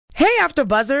Hey, After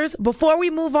Buzzers. Before we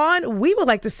move on, we would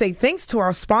like to say thanks to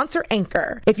our sponsor,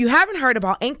 Anchor. If you haven't heard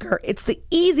about Anchor, it's the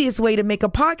easiest way to make a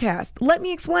podcast. Let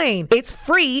me explain. It's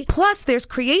free, plus there's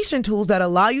creation tools that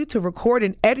allow you to record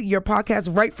and edit your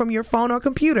podcast right from your phone or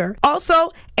computer.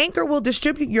 Also, Anchor will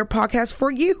distribute your podcast for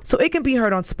you, so it can be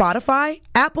heard on Spotify,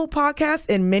 Apple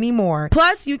Podcasts, and many more.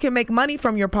 Plus, you can make money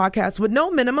from your podcast with no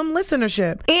minimum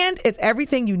listenership. And it's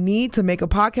everything you need to make a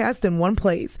podcast in one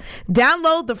place.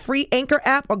 Download the free Anchor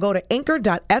app or go to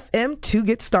anchor.fm to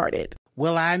get started.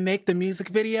 Will I make the music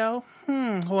video?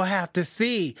 We'll have to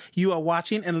see. You are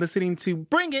watching and listening to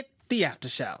Bring It, the After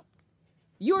Show.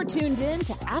 You're tuned in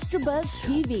to AfterBuzz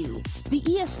TV, the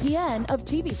ESPN of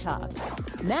TV talk.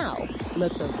 Now,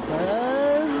 let the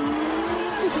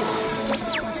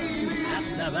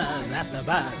buzz After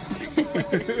Buzz.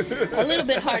 A little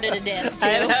bit harder to dance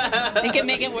to. We can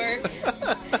make it work.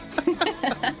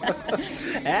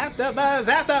 After Buzz.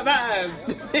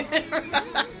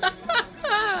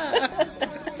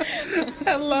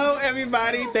 Hello,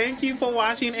 everybody. Thank you for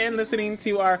watching and listening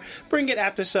to our Bring It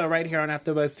After Show right here on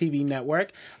AfterBuzz TV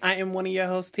Network. I am one of your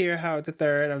hosts here, Howard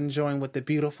III. I'm joined with the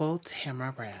beautiful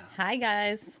Tamara Brown. Hi,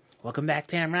 guys. Welcome back,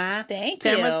 Tamara. Thank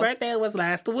you. Tamara's birthday was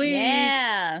last week.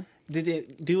 Yeah. Did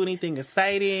it do anything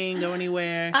exciting? Go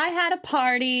anywhere? I had a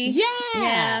party.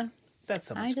 Yeah. That's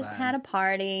so much I just fun. had a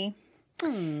party.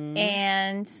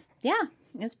 And yeah,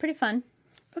 it was pretty fun.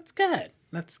 That's good.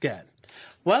 That's good.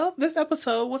 Well, this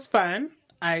episode was fun.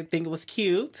 I think it was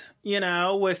cute. You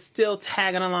know, we're still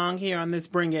tagging along here on this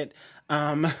Bring It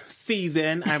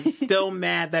season. I'm still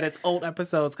mad that it's old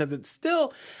episodes because it's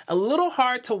still a little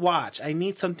hard to watch. I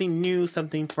need something new,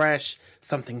 something fresh,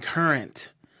 something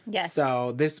current. Yes.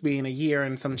 So this being a year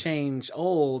and some change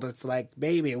old, it's like,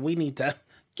 baby, we need to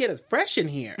get it fresh in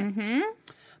here. Mm-hmm.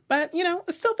 But, you know,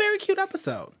 it's still a very cute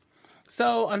episode.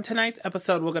 So on tonight's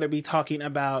episode, we're going to be talking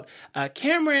about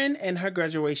Cameron and her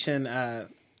graduation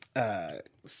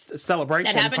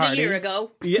celebration That happened party. a year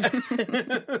ago. Yeah.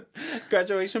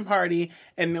 Graduation party.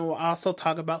 And then we'll also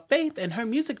talk about Faith and her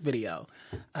music video.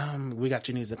 We got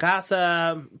your news and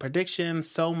gossip,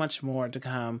 predictions, so much more to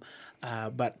come.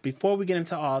 But before we get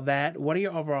into all that, what are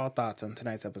your overall thoughts on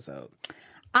tonight's episode?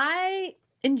 I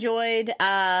enjoyed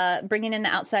bringing in the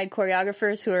outside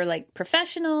choreographers who are like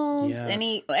professionals.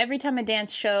 Yes. Every time a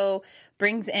dance show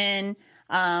brings in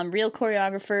real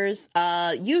choreographers,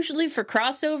 usually for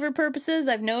crossover purposes,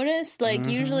 I've noticed. Like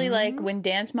usually like when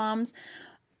Dance Moms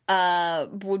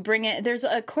would bring it. There's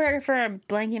a choreographer, I'm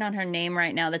blanking on her name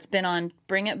right now, that's been on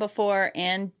Bring It before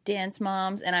and Dance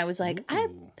Moms, and I was like,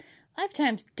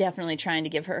 Lifetime's definitely trying to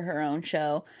give her her own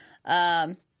show.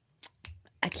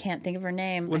 I can't think of her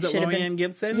name. Was it Lorianne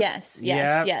Gibson? Yes.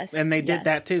 And they did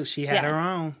that too. She had her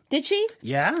own. Did she?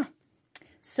 Yeah.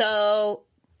 So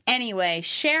anyway,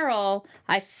 Cheryl,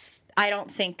 I don't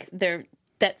think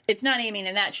it's not aiming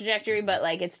in that trajectory, but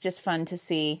like it's just fun to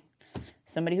see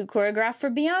somebody who choreographed for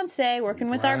Beyonce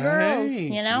working with our girls,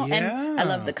 you know? Yeah. And I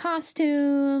love the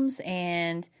costumes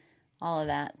and all of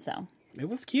that, so. It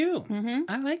was cute.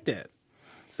 I liked it.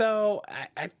 So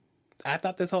I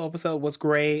thought this whole episode was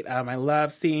great. I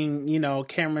love seeing, you know,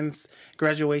 Cameron's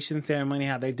graduation ceremony,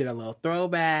 how they did a little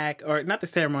throwback, or not the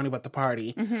ceremony, but the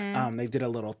party. They did a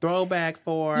little throwback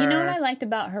for her. You know what I liked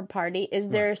about her party is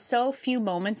there are so few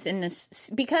moments in this,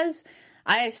 because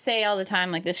I say all the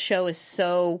time, like, this show is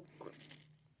so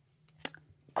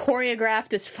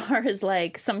choreographed as far as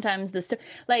like sometimes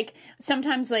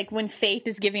sometimes when Faith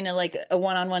is giving a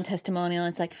one-on-one testimonial,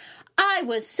 it's like, I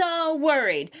was so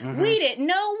worried, we didn't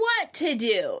know what to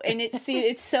do, and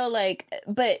it's so like,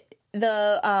 but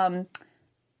the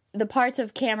parts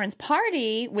of Cameron's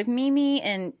party with Mimi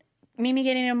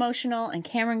getting emotional and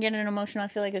Cameron getting emotional, I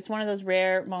feel like it's one of those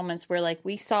rare moments where like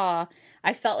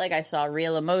I felt like I saw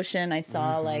real emotion. I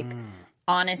saw like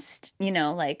honest, you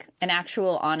know, like an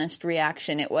actual honest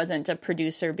reaction. It wasn't a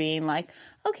producer being like,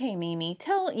 okay, Mimi,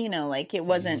 tell, you know, like it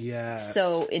wasn't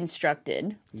so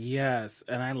instructed. Yes,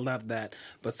 and I love that.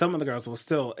 But some of the girls were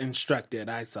still instructed,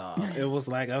 I saw. It was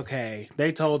like, okay,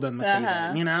 they told them to say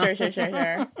that, you know? Sure.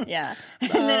 Yeah.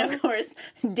 And then, of course,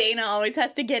 Dana always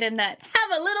has to get in that,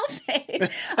 have a little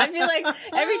faith. I feel like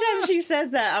every time she says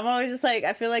that, I'm always just like,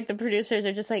 I feel like the producers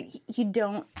are just like, you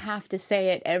don't have to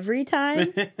say it every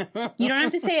time. You don't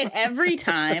have to say it every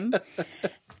time.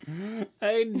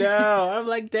 I know. I'm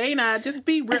like, Dana, just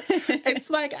be real. It's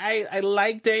like, I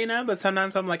like Dana, but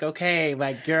sometimes I'm like, okay,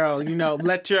 like, girl,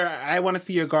 I want to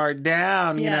see your guard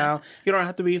down, you know? You don't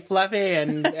have to be fluffy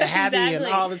and happy and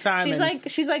all the time.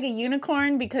 She's like a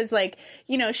unicorn because, like,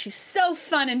 she's so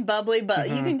fun and bubbly, but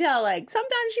you can tell, like,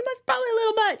 sometimes she must probably a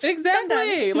little much. Exactly.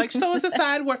 Sometimes. Like, show us a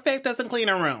side where Faith doesn't clean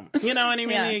her room. You know what I mean?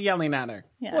 Yeah. You're yelling at her.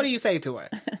 Yeah. What do you say to her?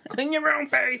 Clean your room,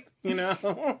 Faith.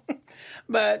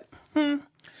 But,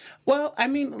 well, I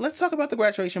mean, let's talk about the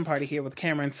graduation party here with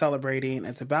Cameron celebrating.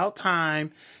 It's about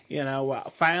time,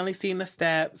 finally seeing the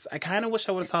steps. I kind of wish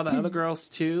I would have saw the other girls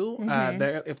too,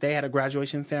 if they had a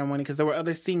graduation ceremony, because there were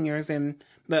other seniors in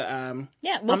the on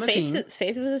the team.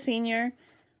 Faith was a senior,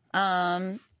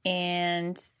 and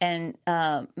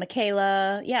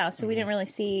Michaela, so we didn't really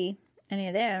see any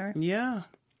of there. Yeah.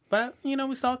 But,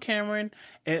 we saw Cameron.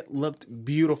 It looked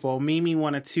beautiful. Mimi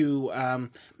wanted to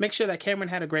make sure that Cameron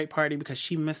had a great party because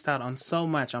she missed out on so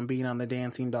much on being on the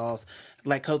Dancing Dolls.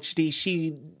 Like Coach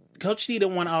D, Coach D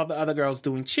didn't want all the other girls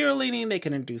doing cheerleading. They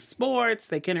couldn't do sports.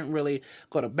 They couldn't really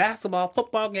go to basketball,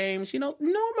 football games,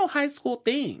 normal high school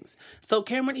things. So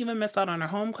Cameron even missed out on her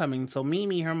homecoming. So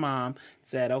Mimi, her mom,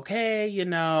 said, okay,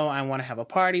 I want to have a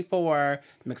party for her,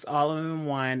 mix all of them in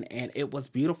one, and it was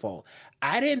beautiful.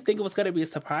 I didn't think it was going to be a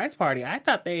surprise party. I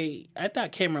thought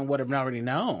Cameron would have already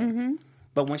known. Mm-hmm.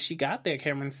 But when she got there,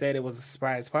 Cameron said it was a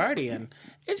surprise party, and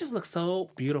it just looked so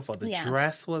beautiful. The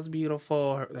dress was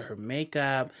beautiful, her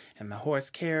makeup, and the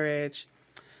horse carriage.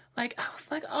 Like, I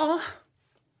was like, oh,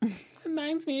 it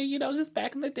reminds me of, just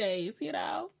back in the days,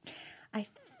 I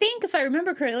think, if I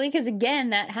remember correctly, because,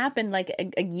 again, that happened,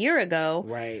 like, a year ago.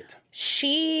 Right.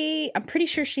 I'm pretty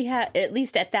sure she had, at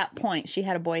least at that point, she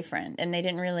had a boyfriend, and they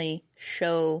didn't really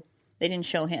show... They didn't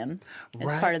show him as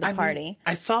part of the party.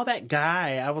 I saw that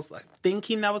guy. I was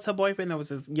thinking that was her boyfriend. There was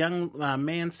this young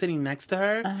man sitting next to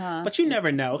her. But you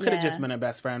never know. It could have just been a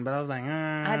best friend. But I was like,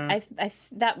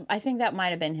 I think that might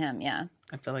have been him, yeah.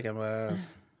 I feel like it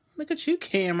was. Look at you,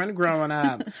 Cameron, growing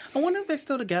up. I wonder if they're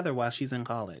still together while she's in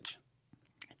college.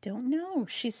 I don't know.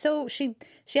 She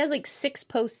has like 6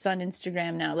 posts on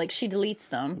Instagram now. Like, she deletes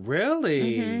them.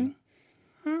 Really?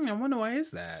 Mm-hmm. I wonder why is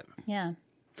that? Yeah.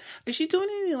 Is she doing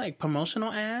any like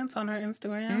promotional ads on her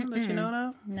Instagram that you know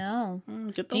of? No.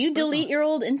 Do you delete your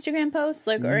old Instagram posts,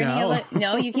 like, or any of it?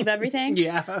 No, you keep everything.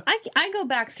 Yeah. I go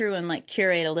back through and like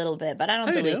curate a little bit, but I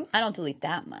don't delete. I don't delete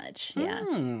that much. Yeah.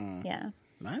 Yeah.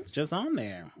 Mine's just on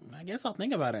there. I guess I'll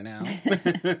think about it now.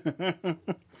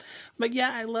 But yeah,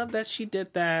 I love that she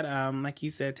did that. Like you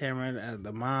said, Tamara,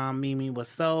 the mom, Mimi, was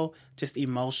so just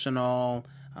emotional.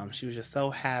 She was just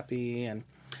so happy, and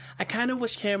I kind of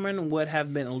wish Cameron would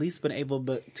have at least been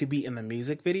able to be in the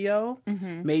music video.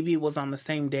 Mm-hmm. Maybe it was on the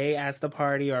same day as the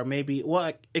party, or maybe,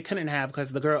 it couldn't have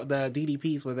because the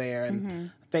DDPs were there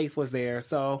and Faith was there.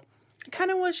 So I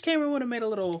kind of wish Cameron would have made a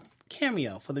little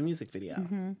cameo for the music video.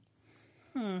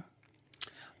 Mm-hmm.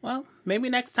 Well, maybe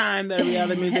next time there'll be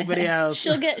other music videos.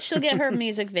 She'll get her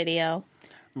music video.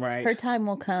 Right. Her time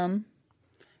will come.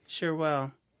 Sure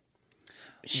will.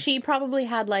 She probably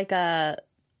had like a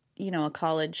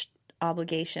college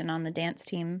obligation on the dance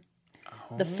team.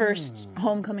 The first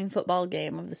homecoming football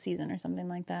game of the season or something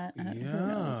like that.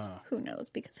 Who knows?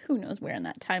 Because who knows where in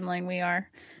that timeline we are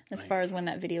as far as when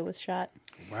that video was shot.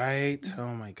 Right.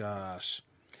 Oh my gosh.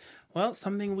 Well,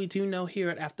 something we do know here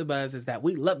at AfterBuzz is that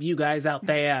we love you guys out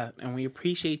there, and we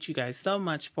appreciate you guys so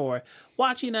much for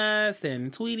watching us and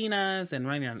tweeting us and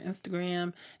writing on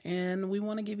Instagram, and we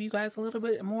want to give you guys a little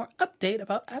bit more update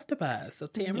about AfterBuzz. So,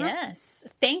 Tamara? Yes.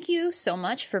 Thank you so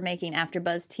much for making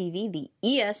AfterBuzz TV the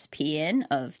ESPN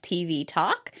of TV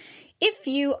talk. If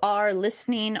you are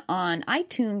listening on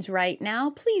iTunes right now,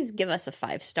 please give us a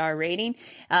 5-star rating.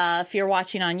 If you're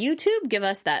watching on YouTube, give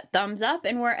us that thumbs up.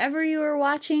 And wherever you are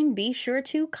watching, be sure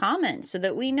to comment so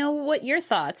that we know what your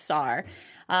thoughts are.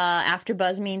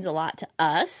 AfterBuzz means a lot to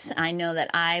us. I know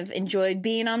that I've enjoyed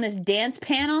being on this dance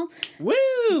panel. Woo!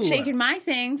 Shaking my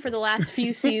thing for the last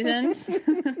few seasons.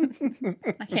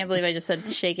 I can't believe I just said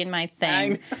shaking my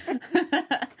thing.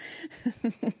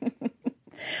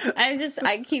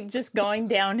 I keep just going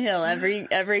downhill every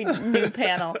new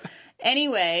panel.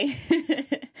 Anyway,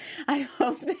 I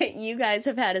hope that you guys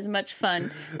have had as much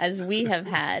fun as we have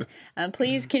had.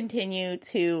 Please continue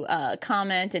to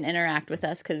comment and interact with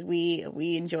us because we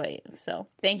enjoy it. So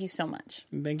thank you so much.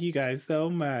 Thank you guys so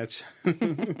much.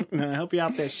 I hope you're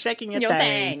out there shaking your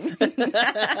thing.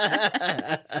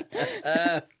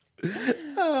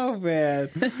 Oh,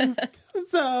 man.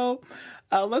 So...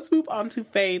 let's move on to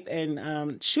Faith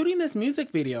and shooting this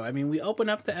music video. I mean, we open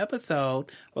up the episode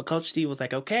where Coach D was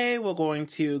like, okay, we're going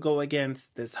to go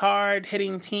against this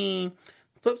hard-hitting team.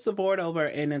 flips the board over,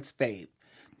 and it's Faith.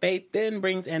 Faith then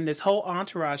brings in this whole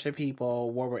entourage of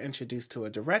people where we're introduced to a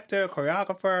director,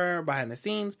 choreographer,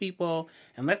 behind-the-scenes people,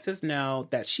 and lets us know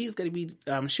that she's going to be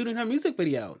shooting her music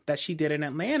video that she did in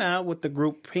Atlanta with the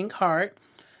group Pink Heart.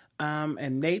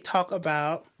 And they talk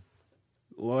about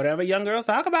whatever young girls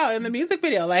talk about in the music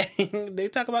video. Like, they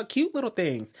talk about cute little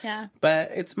things. Yeah.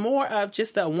 But it's more of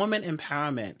just a woman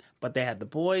empowerment. But they had the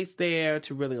boys there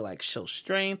to really, like, show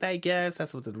strength, I guess.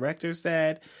 That's what the director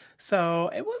said.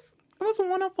 So it was a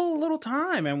wonderful little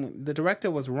time. And the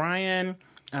director was Ryan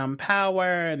Power.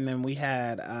 And then we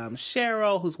had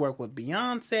Cheryl, who's worked with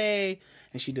Beyonce.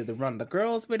 And she did the Run the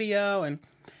Girls video. And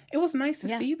it was nice to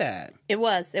see that. It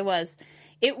was.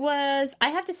 I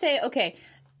have to say, okay,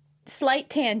 slight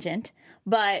tangent,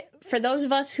 but for those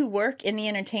of us who work in the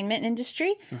entertainment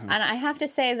industry, and I have to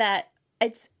say that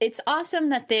it's awesome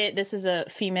that this is a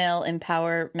female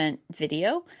empowerment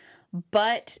video,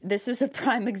 but this is a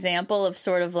prime example of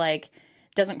sort of like,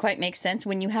 doesn't quite make sense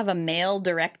when you have a male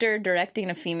director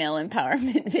directing a female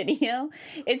empowerment video.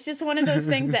 It's just one of those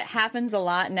things that happens a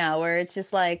lot now where it's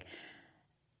just like,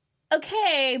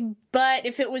 okay, but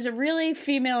if it was a really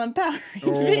female empowering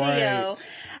video,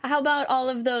 how about all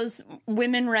of those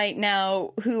women right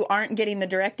now who aren't getting the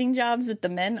directing jobs that the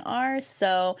men are?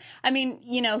 So, I mean,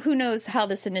 you know, who knows how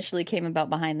this initially came about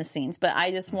behind the scenes, but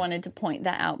I just wanted to point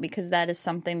that out because that is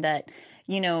something that,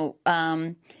 you know,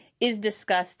 is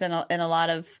discussed in a lot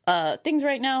of things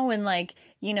right now when, like,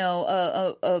 you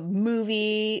know, a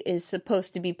movie is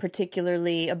supposed to be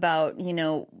particularly about, you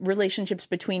know, relationships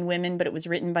between women, but it was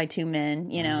written by two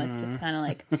men. You know, it's just kind of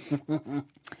like...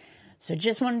 So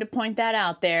just wanted to point that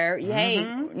out there. Hey,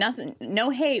 nothing,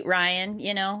 no hate, Ryan.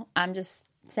 You know, I'm just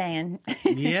saying.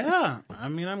 Yeah. I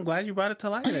mean, I'm glad you brought it to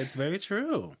light. It's very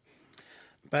true.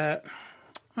 But,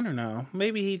 I don't know.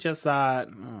 Maybe he just thought...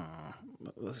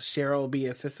 Cheryl be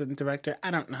assistant director. I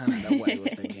don't know what he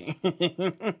was thinking.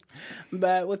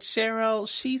 But with Cheryl,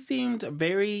 she seemed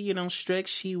very, you know, strict.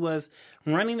 She was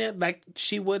running it like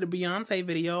she would a Beyonce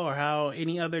video or how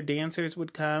any other dancers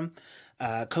would come.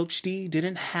 Coach D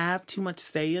didn't have too much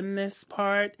say in this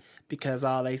part because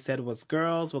all they said was,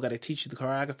 girls, we're going to teach you the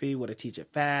choreography. We're going to teach it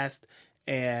fast.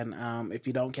 And if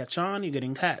you don't catch on, you're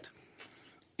getting cut.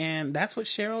 And that's what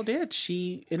Cheryl did.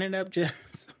 She ended up just...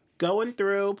 going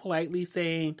through, politely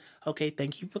saying, okay,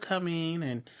 thank you for coming,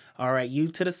 and all right, you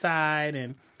to the side.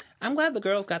 And I'm glad the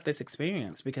girls got this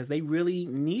experience because they really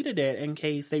needed it in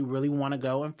case they really want to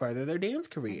go and further their dance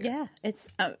career. Yeah, it's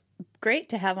great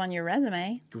to have on your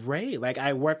resume. Great. Like,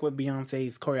 I work with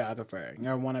Beyonce's choreographer.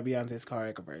 You're one of Beyonce's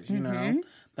choreographers, you know?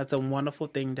 That's a wonderful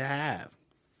thing to have.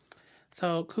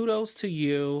 So kudos to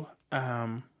you,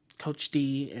 Coach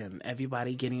D, and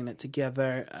everybody getting it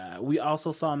together. We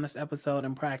also saw in this episode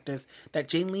in practice that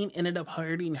Jaylene ended up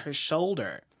hurting her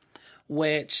shoulder,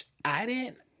 which I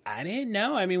didn't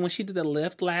know. I mean, when she did the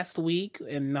lift last week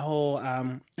and the whole,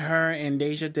 her and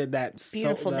Deja did that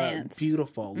beautiful dance.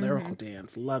 Beautiful lyrical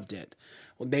dance. Loved it.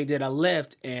 Well, they did a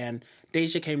lift and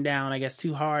Deja came down, I guess,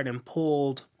 too hard and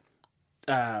pulled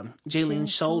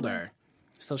Jaylene's shoulder.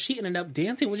 So she ended up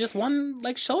dancing with just one,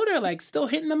 like, shoulder, like, still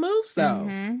hitting the moves,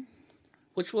 though.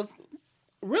 Which was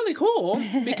really cool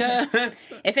because...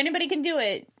 if anybody can do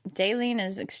it, Jaylene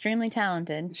is extremely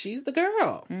talented. She's the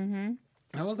girl.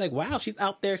 I was like, wow, she's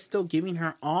out there still giving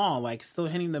her all, like, still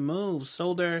hitting the moves,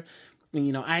 shoulder,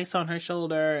 you know, ice on her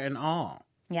shoulder and all.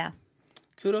 Yeah.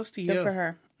 Kudos to you. Good for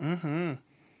her.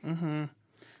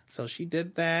 So she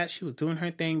did that. She was doing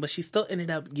her thing, but she still ended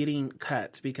up getting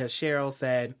cut because Cheryl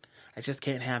said, I just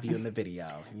can't have you in the video,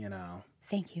 you know.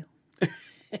 Thank you.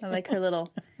 I like her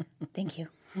little, thank you.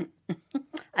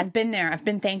 I've been there. I've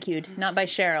been thank you'd. Not by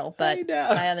Cheryl, but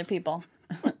by other people.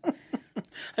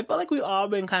 I feel like we've all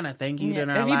been kind of thank you'd in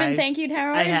our life. Have you been thank you'd,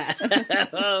 Harold? I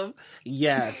have.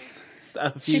 Yes.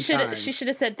 A few times. She should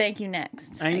have said thank you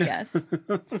next, I guess.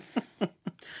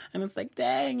 And it's like,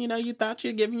 dang, you know, you thought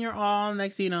you're giving your all.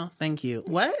 Next, you know, thank you.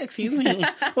 What? Excuse me.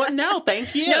 What? No,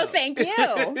 thank you. No, thank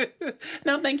you.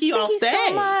 No, thank you. I'll stay. Thank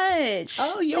you so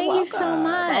much. Oh, you're welcome. Thank you so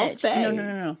much. I'll stay.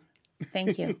 No.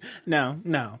 Thank you.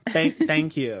 No.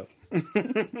 Thank you.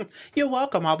 You're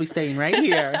welcome. I'll be staying right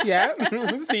here. Yeah.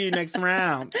 See you next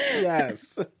round. Yes.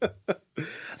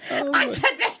 I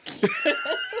said thank you.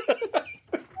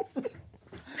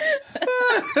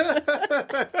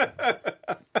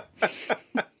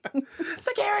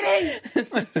 Security!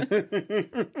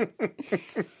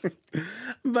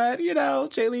 But, you know,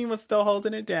 Jaylene was still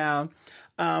holding it down.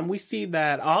 We see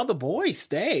that all the boys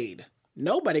stayed.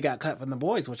 nobody got cut from the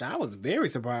boys, which I was very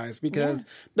surprised because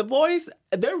the boys,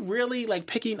 they're really like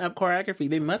picking up choreography.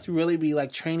 They must really be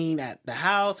like training at the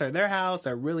house or their house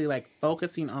or really like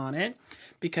focusing on it,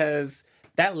 because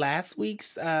that last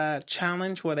week's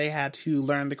challenge where they had to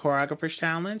learn the choreographer's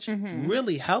challenge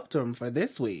really helped them for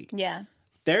this week. Yeah.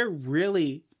 They're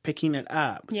really picking it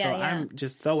up. Yeah, so yeah. I'm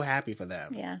just so happy for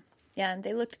them. Yeah. Yeah,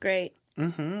 they looked great.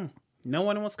 No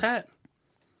one was cut.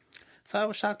 So I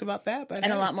was shocked about that. But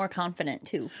And a lot more confident,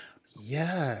 too.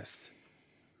 Yes.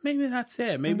 Maybe that's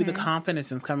it. Maybe the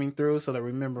confidence is coming through, so they're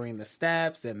remembering the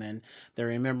steps, and then they're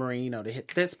remembering, to hit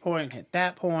this point, hit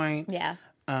that point. Yeah.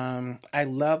 I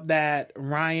love that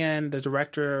Ryan, the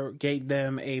director, gave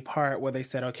them a part where they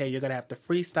said, okay, you're going to have to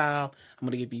freestyle. I'm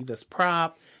going to give you this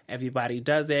prop. Everybody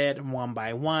does it one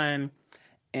by one.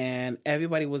 And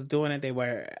everybody was doing it. They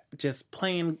were just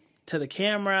playing to the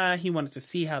camera. He wanted to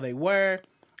see how they were.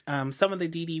 Some of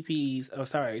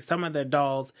the some of the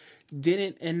dolls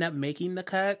didn't end up making the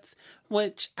cuts,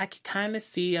 which I could kind of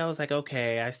see. I was like,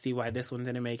 okay, I see why this one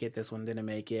didn't make it, this one didn't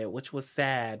make it, which was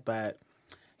sad, but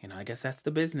I guess that's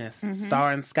the business.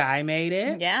 Star and Sky made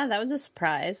it. Yeah, that was a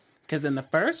surprise. Because in the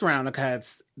first round of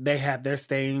cuts, they had their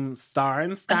same Star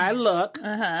and Sky look,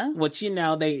 which,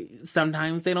 they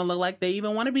sometimes they don't look like they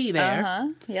even want to be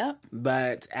there. Yep.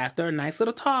 But after a nice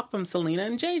little talk from Selena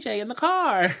and JJ in the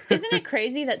car. Isn't it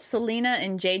crazy that Selena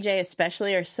and JJ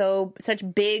especially are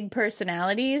such big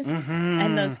personalities,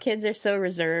 and those kids are so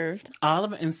reserved? All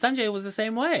of it. And Sanjay was the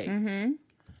same way.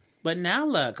 But now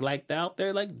look, like they're out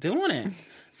there like doing it.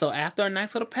 So after a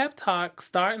nice little pep talk,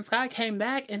 Star and Sky came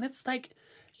back, and it's like,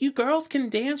 you girls can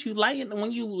dance. You like it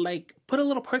when you like put a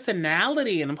little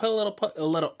personality and put a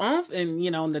little oomph in,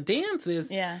 in the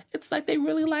dances. Yeah, it's like they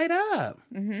really light up.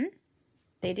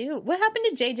 They do. What happened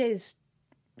to JJ's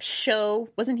show?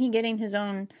 Wasn't he getting his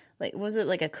own? Was it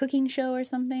like a cooking show or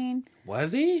something?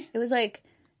 Was he? It was like,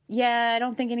 I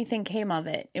don't think anything came of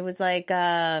it. It was like,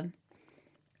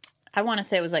 I want to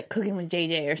say it was like Cooking with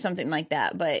JJ or something like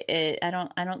that, but I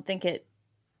don't think it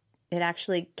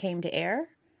actually came to air.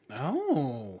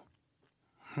 Oh.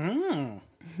 I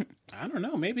don't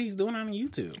know. Maybe he's doing it on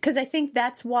YouTube. Because I think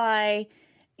that's why,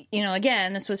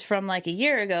 again, this was from like a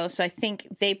year ago, so I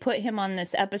think they put him on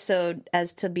this episode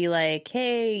as to be like,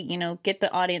 hey, get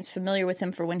the audience familiar with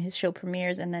him for when his show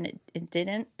premieres, and then it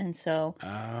didn't, and so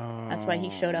that's why he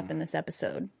showed up in this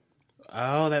episode.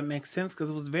 Oh, that makes sense, because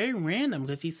it was very random,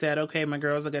 because he said, okay, my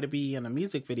girls are going to be in a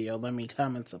music video, let me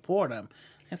come and support them.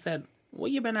 I said, well,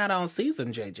 you've been out on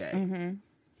season, JJ.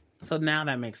 So now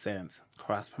that makes sense.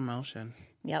 Cross-promotion.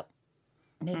 Yep.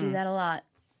 They do that a lot.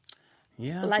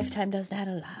 Yeah. Lifetime does that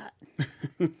a lot.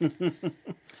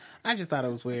 I just thought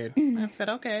it was weird. I said,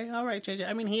 okay, all right, JJ.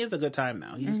 I mean, he is a good time,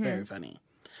 though. He's very funny.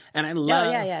 And I love...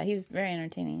 Oh, yeah. He's very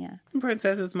entertaining, yeah.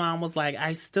 Princess's mom was like,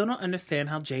 I still don't understand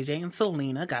how JJ and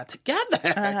Selena got together.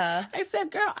 I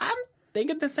said, girl, I'm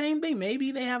thinking the same thing.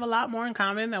 Maybe they have a lot more in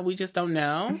common that we just don't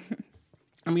know.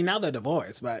 I mean, now they're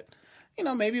divorced, but...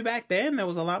 maybe back then there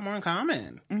was a lot more in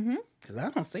common. Because I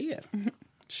don't see it.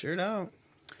 Sure don't.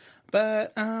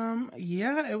 But,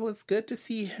 it was good to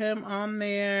see him on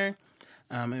there.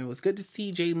 It was good to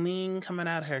see Jaylene coming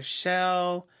out of her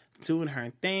shell, doing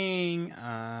her thing.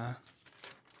 I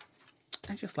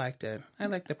just liked it. I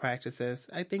like the practices.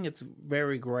 I think it's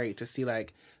very great to see,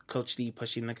 like, Coach D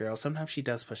pushing the girls. Sometimes she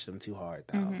does push them too hard,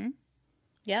 though.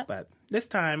 Yep. But this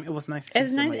time, it was nice to see It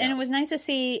was nice, somebody and else. it was nice to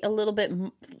see a little bit...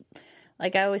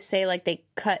 Like I always say, like they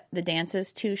cut the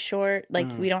dances too short. Like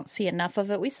we don't see enough of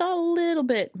it. We saw a little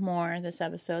bit more this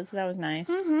episode, so that was nice.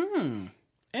 And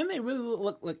they really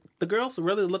look like the girls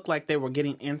really looked like they were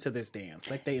getting into this dance,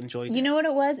 like they enjoyed it. You know what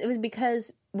it was? It was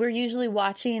because we're usually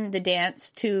watching the dance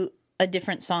to a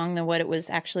different song than what it was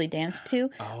actually danced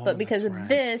to. But because of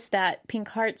this, that Pink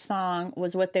Heart song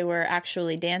was what they were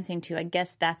actually dancing to. I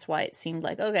guess that's why it seemed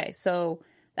like, okay, so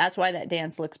that's why that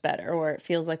dance looks better, or it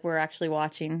feels like we're actually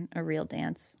watching a real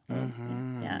dance.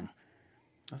 Yeah.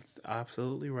 That's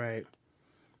absolutely right.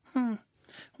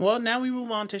 Well, now we move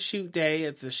on to shoot day.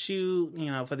 It's a shoot,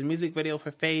 for the music video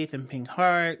for Faith and Pink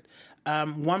Heart.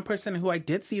 One person who I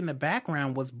did see in the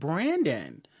background was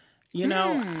Brandon.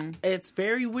 It's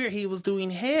very weird. He was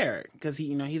doing hair because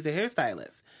he's a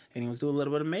hairstylist, and he was doing a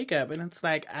little bit of makeup. And it's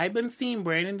like, I've been seeing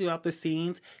Brandon throughout the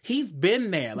scenes. He's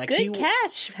been there. Like, good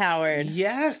catch, Howard.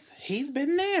 Yes, he's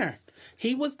been there.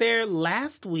 He was there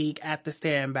last week at the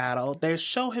stand battle. They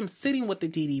show him sitting with the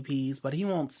DDPs, but he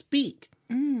won't speak.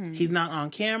 He's not on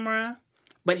camera,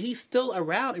 but he's still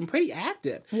around and pretty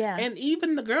active. Yeah. And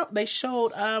even the girl, they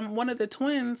showed one of the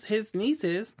twins, his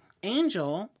nieces,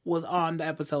 Angel, was on the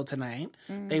episode tonight.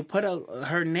 They put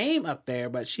her name up there,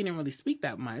 but she didn't really speak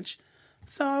that much.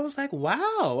 So I was like,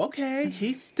 wow, okay,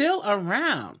 he's still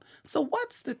around. So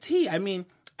what's the tea? I mean,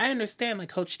 I understand, like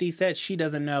Coach D said, she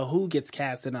doesn't know who gets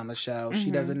casted on the show. She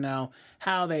doesn't know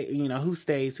how they, who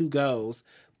stays, who goes.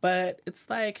 But it's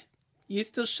like, you're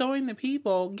still showing the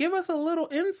people, give us a little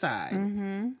insight.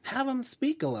 Have them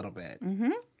speak a little bit.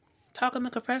 Talk in the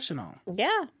confessional.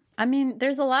 Yeah. I mean,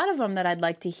 there's a lot of them that I'd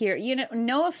like to hear.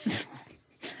 No offense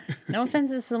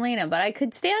to Selena, but I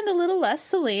could stand a little less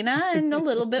Selena and a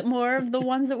little bit more of the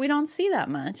ones that we don't see that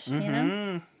much, you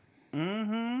know?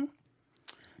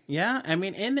 Yeah, I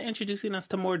mean, and they're introducing us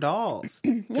to more dolls.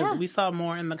 Because we saw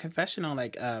more in the confessional,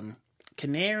 like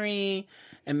Canary,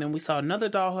 and then we saw another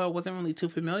doll who I wasn't really too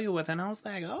familiar with, and I was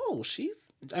like, oh, she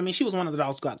was one of the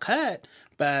dolls who got cut,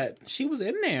 but she was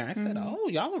in there. I said, oh,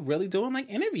 y'all are really doing, like,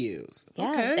 interviews.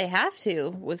 Yeah, okay. They have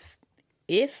to.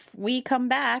 If we come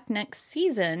back next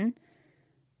season,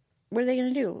 what are they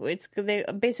going to do? They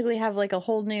basically have like a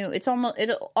whole new.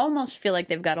 It'll almost feel like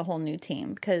they've got a whole new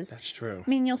team because that's true. I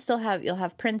mean, you'll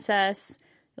have Princess,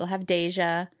 you'll have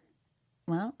Deja.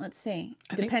 Well, let's see.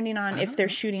 Depending on if they're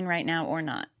shooting right now or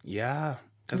not. Yeah,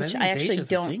 because I actually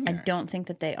don't. I don't think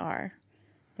that they are.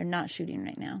 They're not shooting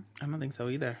right now. I don't think so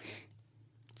either.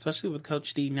 Especially with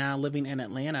Coach D now living in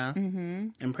Atlanta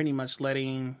and pretty much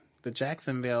letting the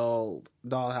Jacksonville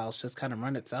dollhouse just kind of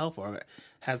run itself, or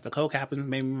has the co-captains,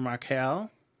 maybe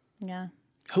Markel. Yeah.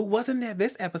 Who wasn't there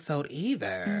this episode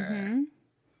either.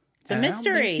 It's a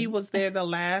mystery. I don't think he was there the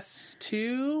last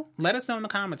two. Let us know in the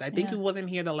comments. I think he wasn't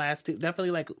here the last two.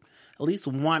 Definitely like at least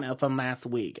one of them last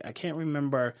week. I can't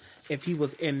remember if he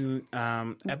was in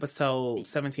episode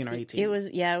 17 or 18. It was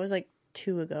like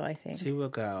 2 ago, I think. 2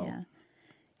 ago. Yeah.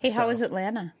 Hey, how was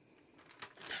Atlanta?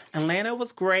 Atlanta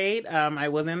was great. I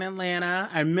was in Atlanta.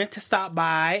 I meant to stop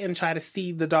by and try to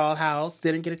see the dollhouse.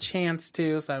 Didn't get a chance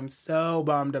to, so I'm so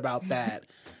bummed about that.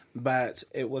 But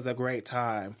it was a great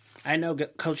time. I know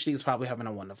Coach D is probably having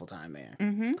a wonderful time there.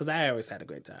 Because I always had a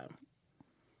great time.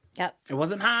 Yep. It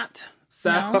wasn't hot,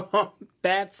 so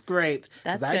that's great.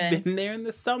 That's I've been there in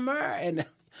the summer, and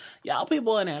y'all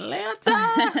people in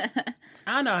Atlanta...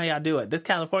 I don't know how y'all do it. This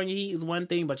California heat is one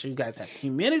thing, but you guys have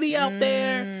humidity out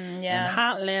there. Yeah. And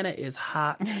hot Atlanta is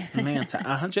hot Atlanta.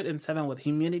 107 with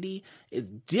humidity is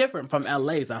different from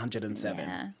LA's 107.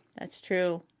 Yeah, that's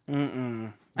true.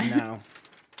 No.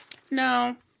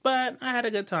 No, but I had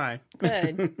a good time.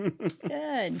 Good.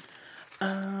 Good.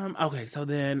 Okay, so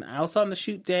then also on the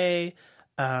shoot day,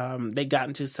 they got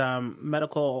into some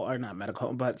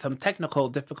some technical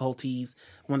difficulties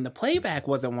when the playback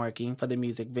wasn't working for the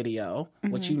music video,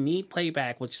 which you need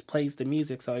playback, which plays the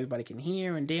music so everybody can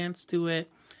hear and dance to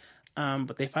it.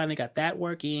 But they finally got that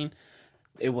working.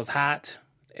 It was hot.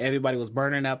 Everybody was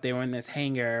burning up. They were in this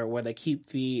hangar where they keep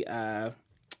the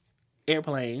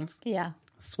airplanes. Yeah.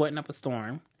 Sweating up a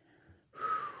storm.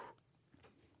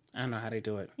 I don't know how they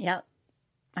do it. Yep.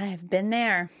 I have been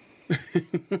there.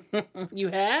 You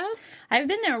have? I've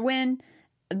been there when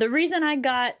the reason I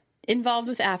got involved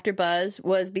with AfterBuzz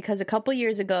was because a couple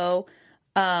years ago,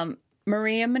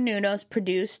 Maria Menounos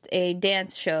produced a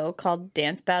dance show called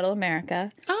Dance Battle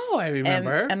America. Oh, I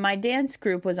remember. And my dance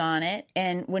group was on it.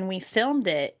 And when we filmed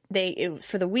it,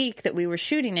 for the week that we were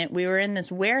shooting it, we were in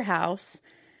this warehouse.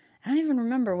 I don't even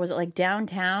remember. Was it like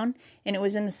downtown? And it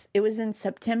was in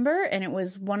September, and it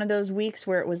was one of those weeks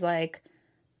where it was like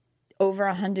over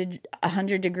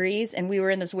 100 degrees, and we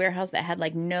were in this warehouse that had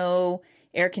like no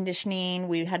air conditioning.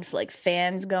 We had like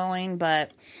fans going, but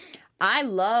I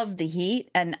love the heat,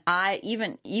 and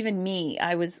even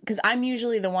because I'm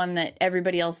usually the one that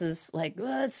everybody else is like,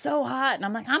 oh, it's so hot, and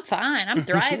I'm like, I'm fine, I'm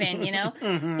thriving, you know.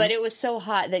 But it was so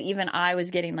hot that even I was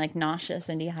getting like nauseous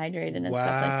and dehydrated and stuff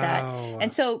like that.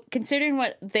 And so, considering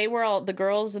what the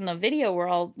girls in the video were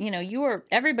all,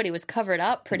 everybody was covered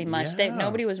up pretty much. Yeah.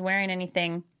 Nobody was wearing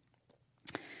anything,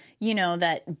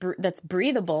 that's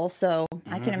breathable. So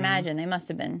I can imagine they must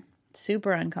have been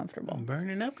super uncomfortable.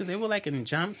 Burning up because they were like in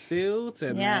jumpsuits,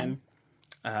 and then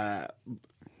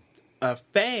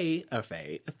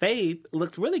Faith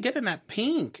looked really good in that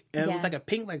pink. And it was like a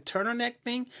pink like turtleneck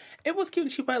thing. It was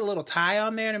cute. She put a little tie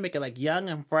on there to make it like young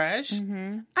and fresh.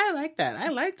 I like that. I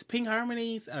liked Pink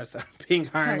Harmony's.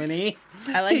 Pink Harmony.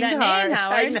 I like Pink that name,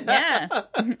 Howard. Yeah.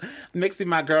 Mixing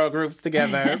my girl groups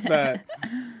together, but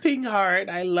Pink Heart.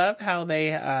 I loved how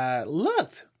they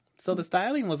looked. So the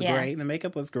styling was great. The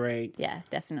makeup was great. Yeah,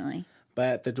 definitely.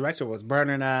 But the director was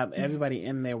burning up. Everybody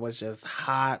in there was just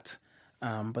hot.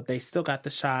 But they still got the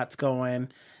shots going.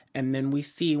 And then we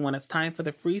see when it's time for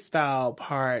the freestyle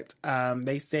part,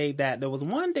 they say that there was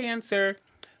one dancer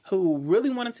who really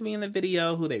wanted to be in the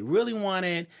video, who they really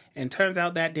wanted. And turns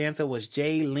out that dancer was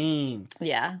Jaylene.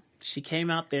 Yeah. she came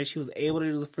out there. She was able to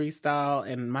do the freestyle,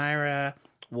 and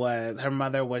her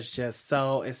mother was just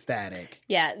so ecstatic.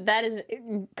 Yeah, that is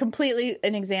completely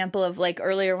an example of, like,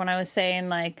 earlier when I was saying,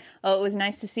 like, oh, it was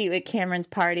nice to see at Cameron's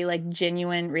party, like,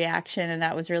 genuine reaction, and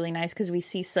that was really nice because we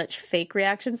see such fake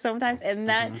reactions sometimes. And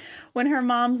that when her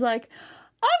mom's like,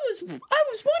 I was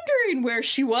wondering where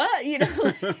she was, you know,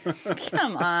 like,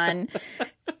 come on.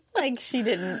 Like, she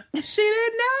didn't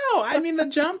know. I mean, the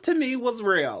jump to me was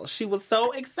real. She was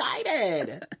so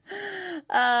excited.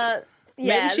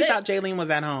 Maybe she thought Jaylene was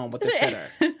at home with the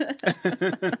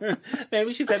sitter.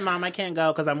 Maybe she said, Mom, I can't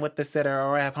go because I'm with the sitter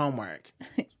or I have homework.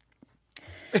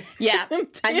 Yeah,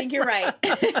 I think you're right.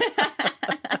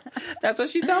 That's what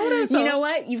she told her. So. You know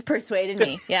what? You've persuaded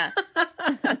me. Yeah.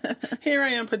 Here I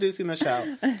am producing the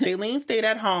show. Jaylene stayed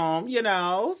at home, you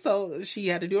know, so she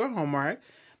had to do her homework.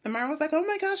 And Mara was like, oh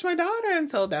my gosh, my daughter. And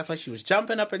so that's why she was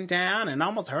jumping up and down and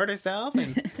almost hurt herself.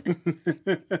 And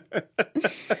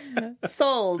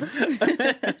Sold.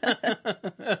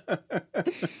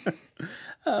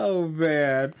 Oh,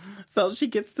 man. So she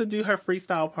gets to do her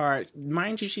freestyle part.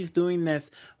 Mind you, she's doing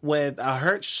this with a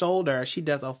hurt shoulder. She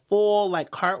does a full, like,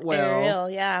 cartwheel.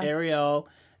 Aerial.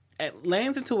 It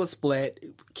lands into a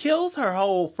split. Kills her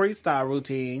whole freestyle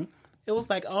routine. It was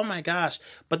like, oh my gosh.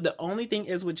 But the only thing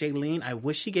is with Jaylene, I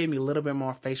wish she gave me a little bit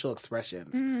more facial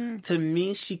expressions. To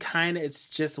me, she kind of, it's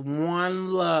just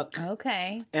one look.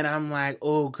 Okay. And I'm like,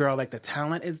 oh, girl, like the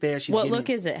talent is there. What look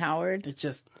is it, Howard? It's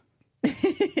just...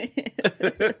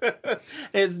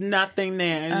 There's nothing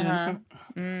there.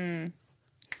 She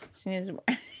needs to...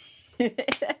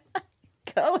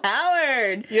 Go,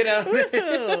 Howard. You know?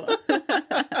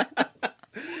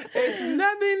 There's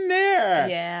nothing there.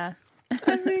 Yeah.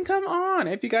 I mean, come on.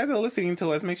 If you guys are listening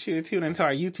to us, make sure you tune into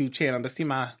our YouTube channel to see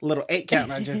my little 8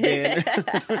 count I just did.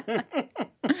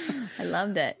 I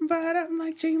loved it. But I'm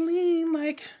like, Jaylene,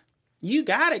 like, you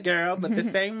got it, girl. But the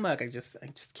same look, I just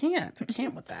can't. I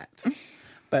can't with that.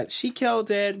 But she killed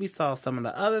it. We saw some of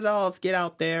the other dolls get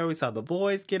out there. We saw the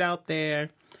boys get out there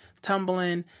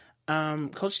tumbling.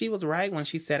 Coach D was right when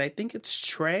she said, I think it's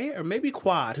Trey or maybe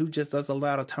Quad who just does a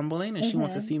lot of tumbling and she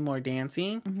wants to see more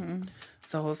dancing.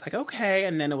 So I was like, okay.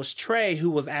 And then it was Trey who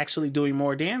was actually doing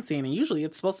more dancing. And usually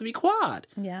it's supposed to be Quad.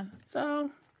 Yeah. So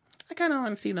I kind of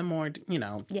want to see them more, you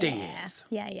know, dance.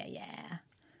 Yeah.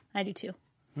 I do too.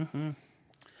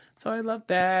 So I love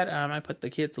that. I put the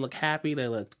kids look happy. They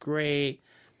looked great.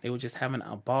 They were just having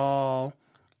a ball.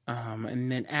 And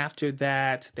then after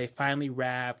that, they finally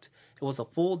wrapped. It was a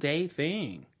full day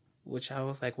thing, which I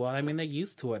was like, well, I mean, they're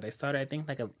used to it. They started, I think,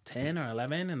 like at 10 or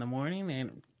 11 in the morning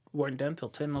and weren't done till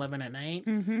 10, 11 at night.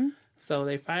 So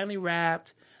they finally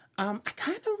wrapped. I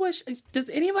kind of wish, does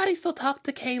anybody still talk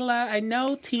to Kayla? I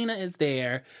know Tina is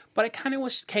there, but I kind of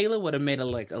wish Kayla would have made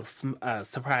a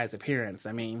surprise appearance.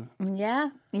 I mean. Yeah.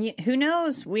 Who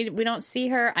knows? We don't see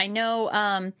her. I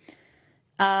know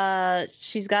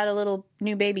she's got a little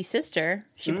new baby sister.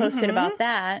 She posted about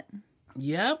that.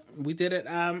 Yep. We did it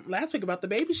last week about the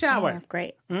baby shower. Oh,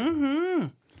 great.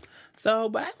 So,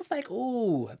 but I was like,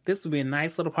 ooh, this would be a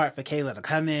nice little part for Kayla to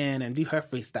come in and do her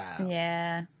freestyle.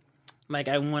 Yeah. Like,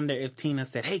 I wonder if Tina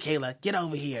said, hey, Kayla, get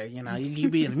over here. You know, you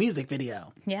be in a music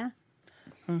video. Yeah.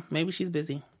 Maybe she's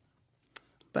busy.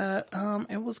 But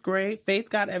it was great. Faith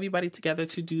got everybody together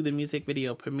to do the music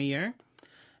video premiere.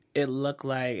 It looked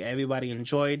like everybody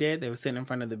enjoyed it. They were sitting in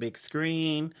front of the big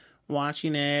screen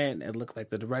watching it. It looked like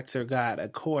the director got,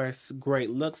 of course, great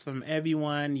looks from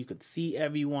everyone. You could see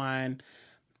everyone.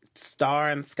 Star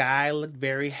and Sky looked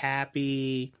very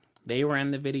happy. They were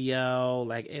in the video.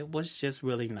 Like, it was just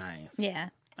really nice. Yeah.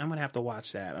 I'm going to have to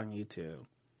watch that on YouTube.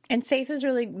 And Faith is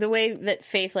really, the way that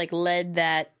Faith, like, led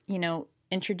that, you know,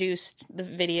 introduced the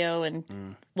video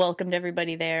and welcomed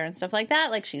everybody there and stuff like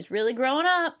that. Like, she's really growing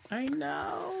up. I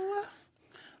know.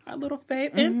 Our little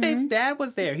Faith. And Faith's dad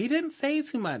was there. He didn't say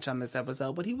too much on this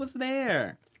episode, but he was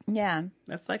there. Yeah.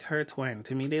 That's like her twin.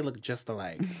 To me, they look just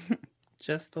alike.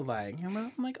 Just alike. And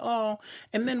I'm like, oh.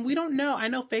 And then we don't know. I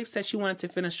know Faith said she wanted to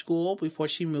finish school before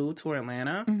she moved to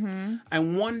Atlanta. I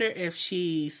wonder if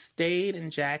she stayed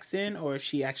in Jackson or if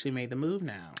she actually made the move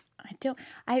now.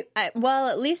 Well,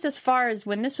 at least as far as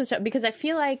when this was, because I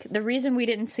feel like the reason we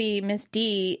didn't see Miss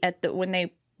D when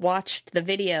they watched the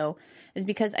video is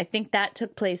because I think that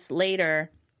took place later,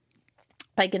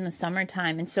 like in the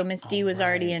summertime. And so Miss D was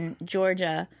already in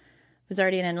Georgia, was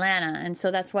already in Atlanta. And so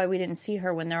that's why we didn't see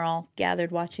her when they're all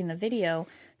gathered watching the video.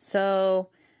 So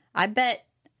I bet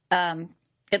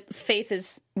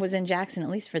Faith was in Jackson, at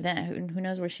least for then. Who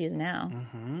knows where she is now?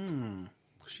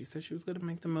 She said she was going to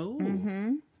make the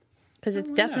move. Because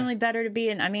it's definitely better to be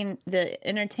in, I mean, the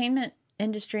entertainment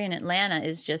industry in Atlanta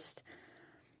is just,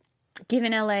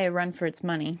 giving LA a run for its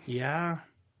money. Yeah,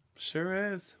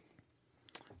 sure is.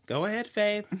 Go ahead,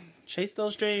 Faith. Chase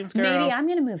those dreams, girl. Maybe I'm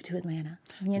going to move to Atlanta,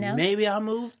 you know? Maybe I'll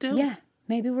move too. Yeah,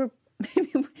 maybe we're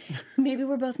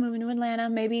both moving to Atlanta.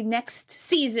 Maybe next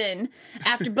season,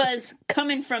 AfterBuzz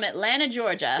coming from Atlanta,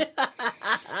 Georgia.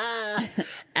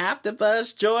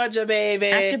 AfterBuzz, Georgia, baby.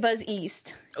 AfterBuzz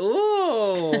East.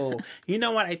 Ooh. You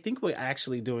know what? I think we're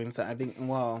actually doing something.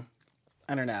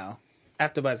 I don't know.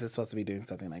 AfterBuzz is supposed to be doing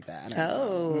something like that. I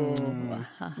don't know.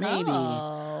 Maybe.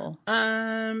 Oh.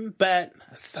 But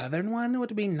a southern one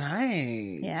would be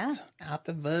nice. Yeah.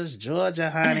 AfterBuzz, Georgia,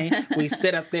 honey. We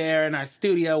sit up there in our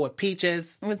studio with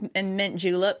peaches. And mint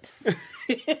juleps.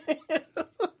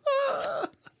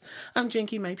 I'm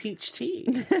drinking my peach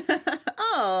tea.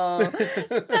 Oh,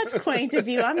 that's quaint of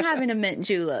you. I'm having a mint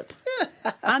julep.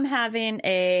 I'm having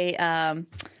a,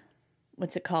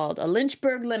 what's it called? A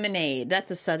Lynchburg lemonade. That's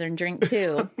a southern drink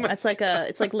too. It's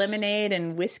like lemonade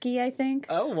and whiskey, I think.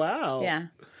 Oh, wow. Yeah.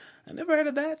 I never heard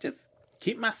of that. Just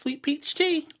keep my sweet peach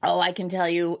tea. Oh, I can tell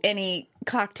you any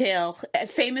cocktail.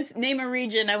 Famous, name a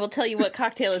region. I will tell you what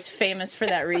cocktail is famous for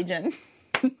that region.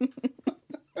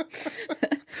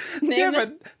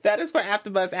 But that is for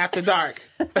AfterBuzz After Dark.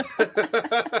 Now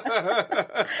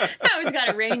he's got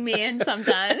to rein me in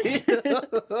sometimes.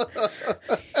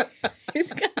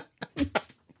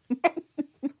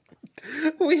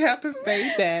 We have to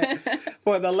save that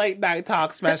for the late night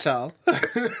talk special.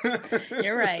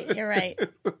 You're right.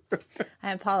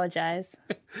 I apologize.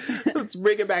 Let's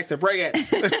bring it back to bring it.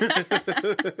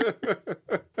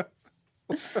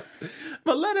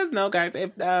 But let us know, guys,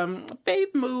 if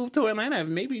Faith moved to Atlanta.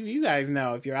 Maybe you guys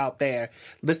know if you're out there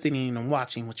listening and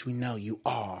watching, which we know you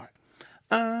are.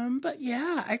 But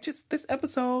yeah, this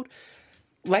episode,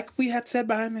 like we had said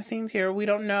behind the scenes here, we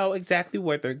don't know exactly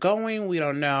where they're going. We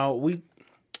don't know.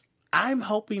 I'm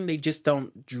hoping they just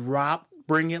don't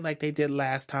bring it like they did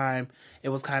last time. It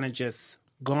was kind of just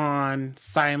gone,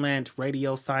 silent,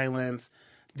 radio silence.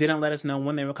 Didn't let us know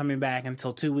when they were coming back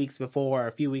until 2 weeks before or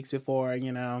a few weeks before,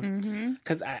 you know.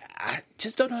 Because I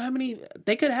just don't know how many.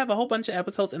 They could have a whole bunch of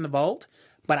episodes in the vault,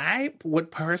 but I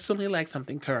would personally like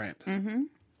something current.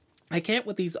 I can't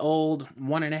with these old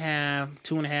 1.5,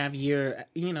 2.5 year,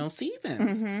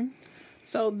 seasons.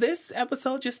 So this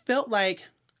episode just felt like,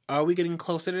 are we getting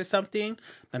closer to something?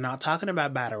 They're not talking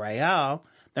about Battle Royale.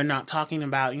 They're not talking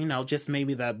about, just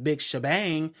maybe the big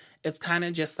shebang. It's kind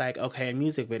of just like, okay, a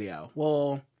music video.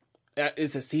 Well,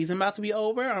 is the season about to be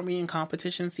over? Are we in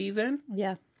competition season?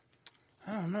 Yeah.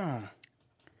 I don't know.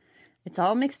 It's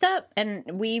all mixed up, and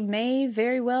we may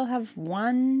very well have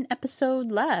one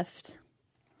episode left.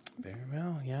 Very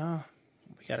well, yeah.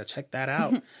 We got to check that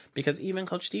out. Because even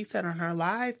Coach D said on her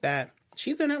live that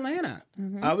she's in Atlanta.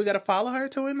 Are we going to follow her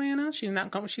to Atlanta? She's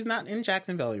not in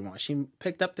Jacksonville anymore. She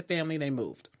picked up the family. They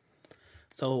moved.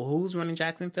 So who's running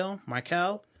Jacksonville?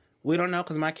 Markel? We don't know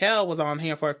because Markel was on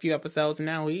here for a few episodes and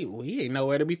now he ain't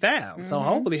nowhere to be found. So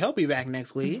hopefully he'll be back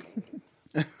next week.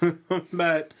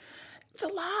 But it's a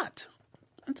lot.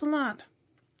 It's a lot.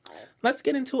 Let's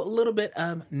get into a little bit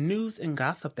of news and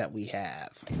gossip that we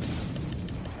have.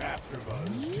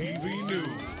 AfterBuzz TV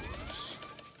News.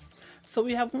 So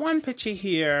we have one picture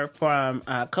here from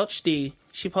Coach D.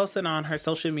 She posted on her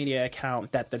social media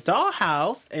account that the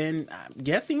Dollhouse, and I'm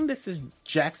guessing this is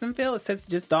Jacksonville. It says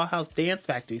just Dollhouse Dance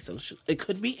Factory, so it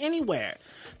could be anywhere.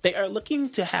 They are looking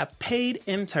to have paid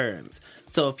interns.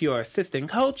 So if you're assistant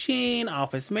coaching,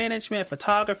 office management,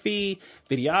 photography,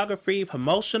 videography,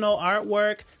 promotional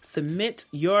artwork, submit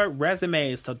your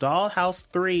resumes to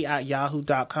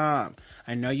dollhouse3@yahoo.com.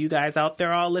 I know you guys out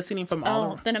there all listening from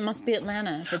all over. Then it must be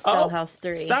Atlanta if it's Dollhouse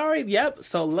 3. Sorry, yep.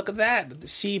 So look at that.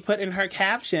 She put in her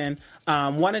caption,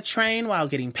 want to train while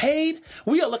getting paid?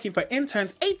 We are looking for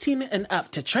interns 18 and up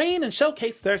to train and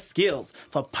showcase their skills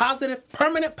for positive,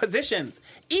 permanent positions.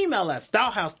 Email us,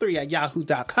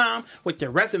 dollhouse3@yahoo.com with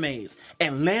your resumes.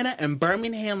 Atlanta and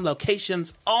Birmingham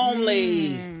locations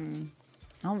only.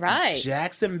 All right.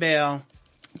 Jacksonville.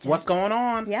 What's going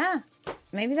on? Yeah.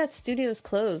 Maybe that studio's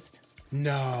closed.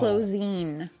 No.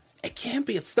 Closing. It can't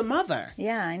be. It's the mother.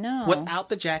 Yeah, I know. Without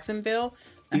the Jacksonville,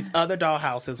 these other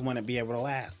dollhouses wouldn't be able to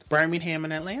last. Birmingham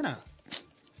and Atlanta.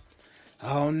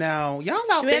 Oh, no. Y'all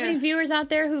out Do we there. have any viewers out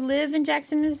there who live in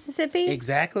Jackson, Mississippi?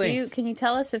 Exactly. Can you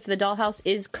tell us if the Dollhouse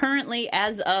is currently,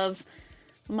 as of,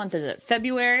 what month is it?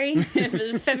 February?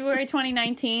 February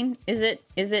 2019. Is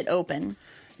it open?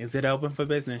 Is it open for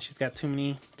business? She's got too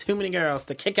many girls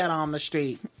to kick out on the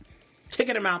street.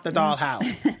 Kicking them out the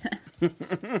dollhouse.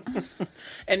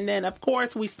 And then, of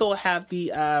course, we still have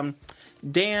the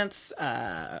dance,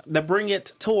 the Bring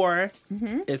It tour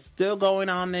is still going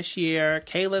on this year.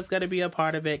 Kayla's going to be a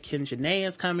part of it. Kim Janae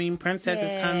is coming. Princess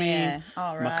is coming.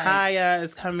 All right. Micaiah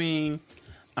is coming.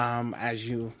 As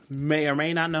you may or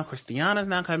may not know, Christiana's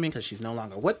not coming because she's no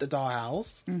longer with the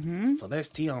Dollhouse. So there's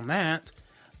tea on that.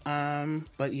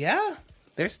 But yeah,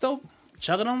 they're still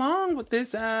chugging along with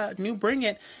this new Bring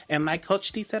It. And like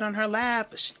Coach T said on her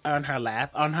live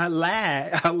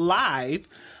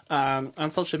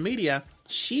on social media,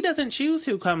 she doesn't choose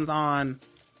who comes on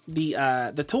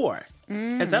the tour.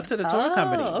 It's up to the tour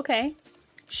company. Okay.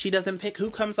 She doesn't pick who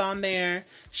comes on there.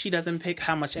 She doesn't pick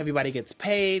how much everybody gets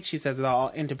paid. She says they're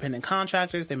all independent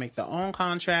contractors. They make their own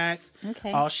contracts.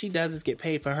 Okay. All she does is get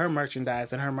paid for her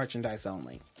merchandise and her merchandise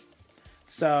only.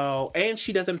 So, and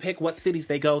she doesn't pick what cities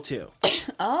they go to.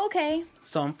 Oh, okay.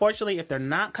 So, unfortunately, if they're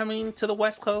not coming to the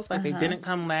West Coast, like they didn't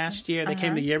come last year, they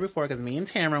came the year before because me and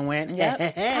Tamara went. Yep.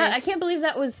 God, I can't believe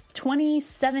that was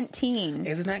 2017.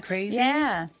 Isn't that crazy?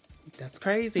 Yeah. That's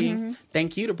crazy.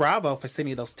 Thank you to Bravo for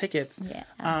sending those tickets. Yeah.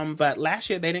 But last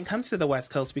year they didn't come to the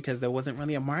West Coast because there wasn't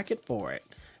really a market for it.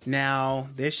 Now,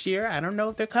 this year, I don't know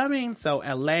if they're coming. So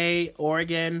LA,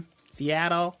 Oregon,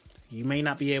 Seattle, you may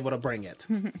not be able to bring it.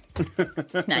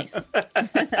 Nice.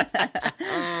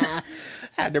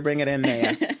 Had to bring it in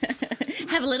there.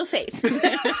 Have a little faith.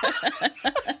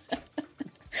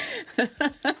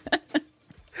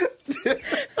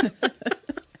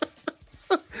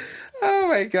 Oh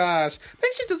my gosh. They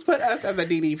should just put us as a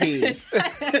DDP.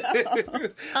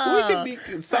 We could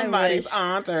be somebody's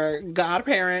aunt or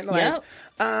godparent. Like,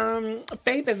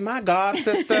 Faith is my god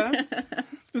sister.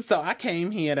 So I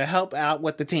came here to help out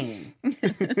with the team.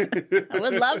 I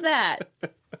would love that.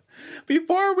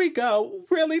 Before we go,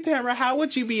 really, Tamara, how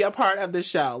would you be a part of the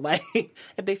show? Like,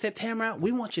 if they said, Tamara,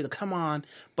 we want you to come on,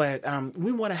 but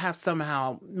we want to have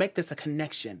somehow make this a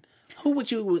connection. Who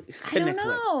would you connect with? I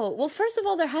don't know. Well, first of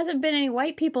all, there hasn't been any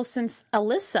white people since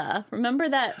Alyssa. Remember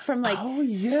that from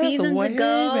seasons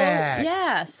ago? Back.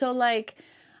 Yeah. So like,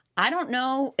 I don't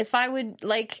know if I would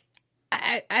like.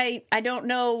 I don't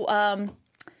know.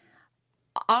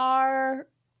 I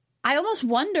almost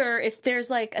wonder if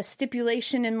there's like a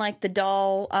stipulation in like the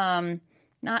doll,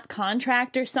 not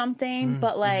contract or something,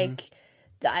 but like,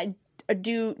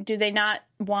 do they not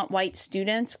want white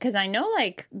students? Because I know,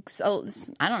 like, so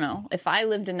I don't know, if I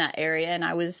lived in that area and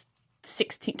I was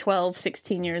 16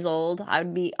 years old, I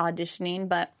would be auditioning,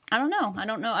 but I don't know.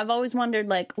 I've always wondered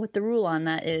like what the rule on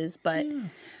that is, but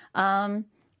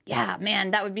yeah,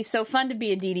 man, that would be so fun to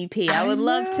be a DDP. I would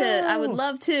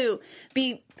love to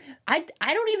be. I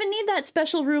don't even need that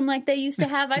special room like they used to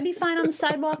have. I'd be fine on the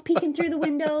sidewalk peeking through the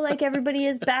window like everybody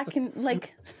is back in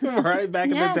like right back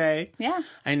in the day. Yeah.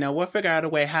 I know. We'll figure out a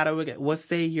way. How do we get, we'll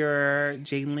say you're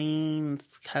Jaylene's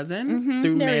cousin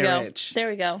through marriage. There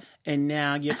we go. And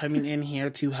now you're coming in here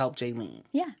to help Jaylene.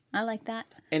 Yeah, I like that.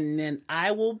 And then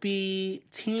I will be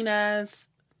Tina's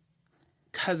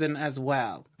cousin as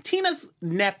well. Tina's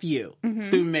nephew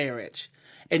through marriage.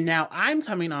 And now I'm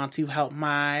coming on to help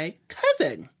my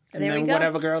cousin. And there then we go.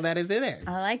 whatever girl that is in there.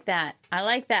 I like that.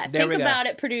 There Think about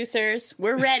it, producers.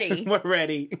 We're ready. We're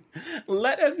ready.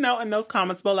 Let us know in those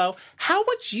comments below. How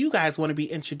would you guys want to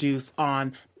be introduced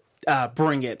on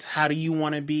Bring It? How do you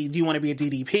want to be? Do you want to be a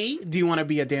DDP? Do you want to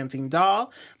be a dancing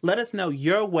doll? Let us know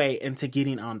your way into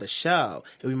getting on the show.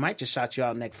 And we might just shout you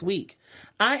out next week.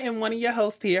 I am one of your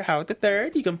hosts here, Howard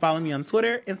III. You can follow me on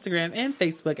Twitter, Instagram, and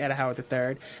Facebook at Howard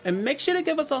III. And make sure to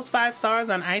give us those 5 stars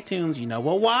on iTunes. You know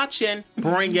we're watching.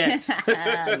 Bring it.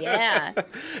 Yeah.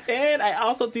 And I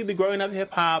also do the Growing Up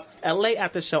Hip Hop LA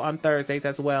After Show on Thursdays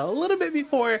as well. A little bit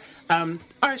before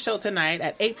our show tonight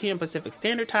at 8 p.m. Pacific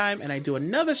Standard Time. And I do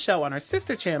another show on our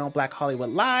sister channel, Black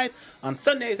Hollywood Live, on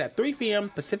Sundays at 3 p.m.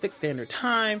 Pacific Standard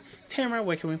Time. Tamara,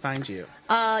 where can we find you?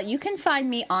 You can find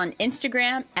me on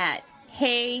Instagram at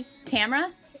Hey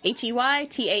Tamara,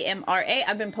 HeyTamra.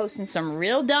 I've been posting some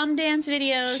real dumb dance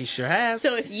videos. She sure has.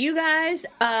 So if you guys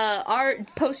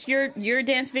post your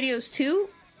dance videos too,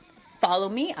 follow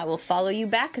me. I will follow you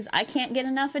back because I can't get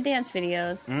enough of dance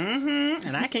videos.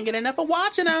 And I can't get enough of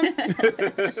watching them.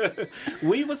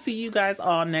 We will see you guys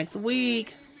all next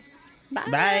week.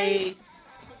 Bye. Bye.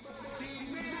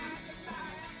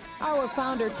 Our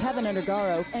founder, Kevin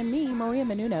Undergaro, and me, Maria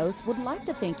Menounos, would like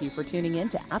to thank you for tuning in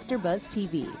to AfterBuzz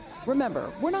TV.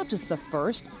 Remember, we're not just the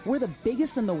first, we're the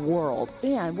biggest in the world,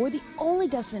 and we're the only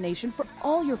destination for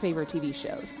all your favorite TV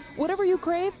shows. Whatever you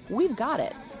crave, we've got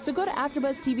it. So go to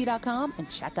AfterBuzzTV.com and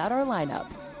check out our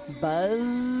lineup.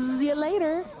 Buzz you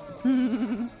later.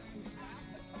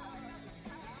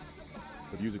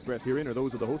 views expressed herein are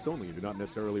those of the hosts only and do not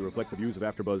necessarily reflect the views of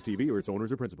AfterBuzz TV or its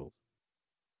owners or principals.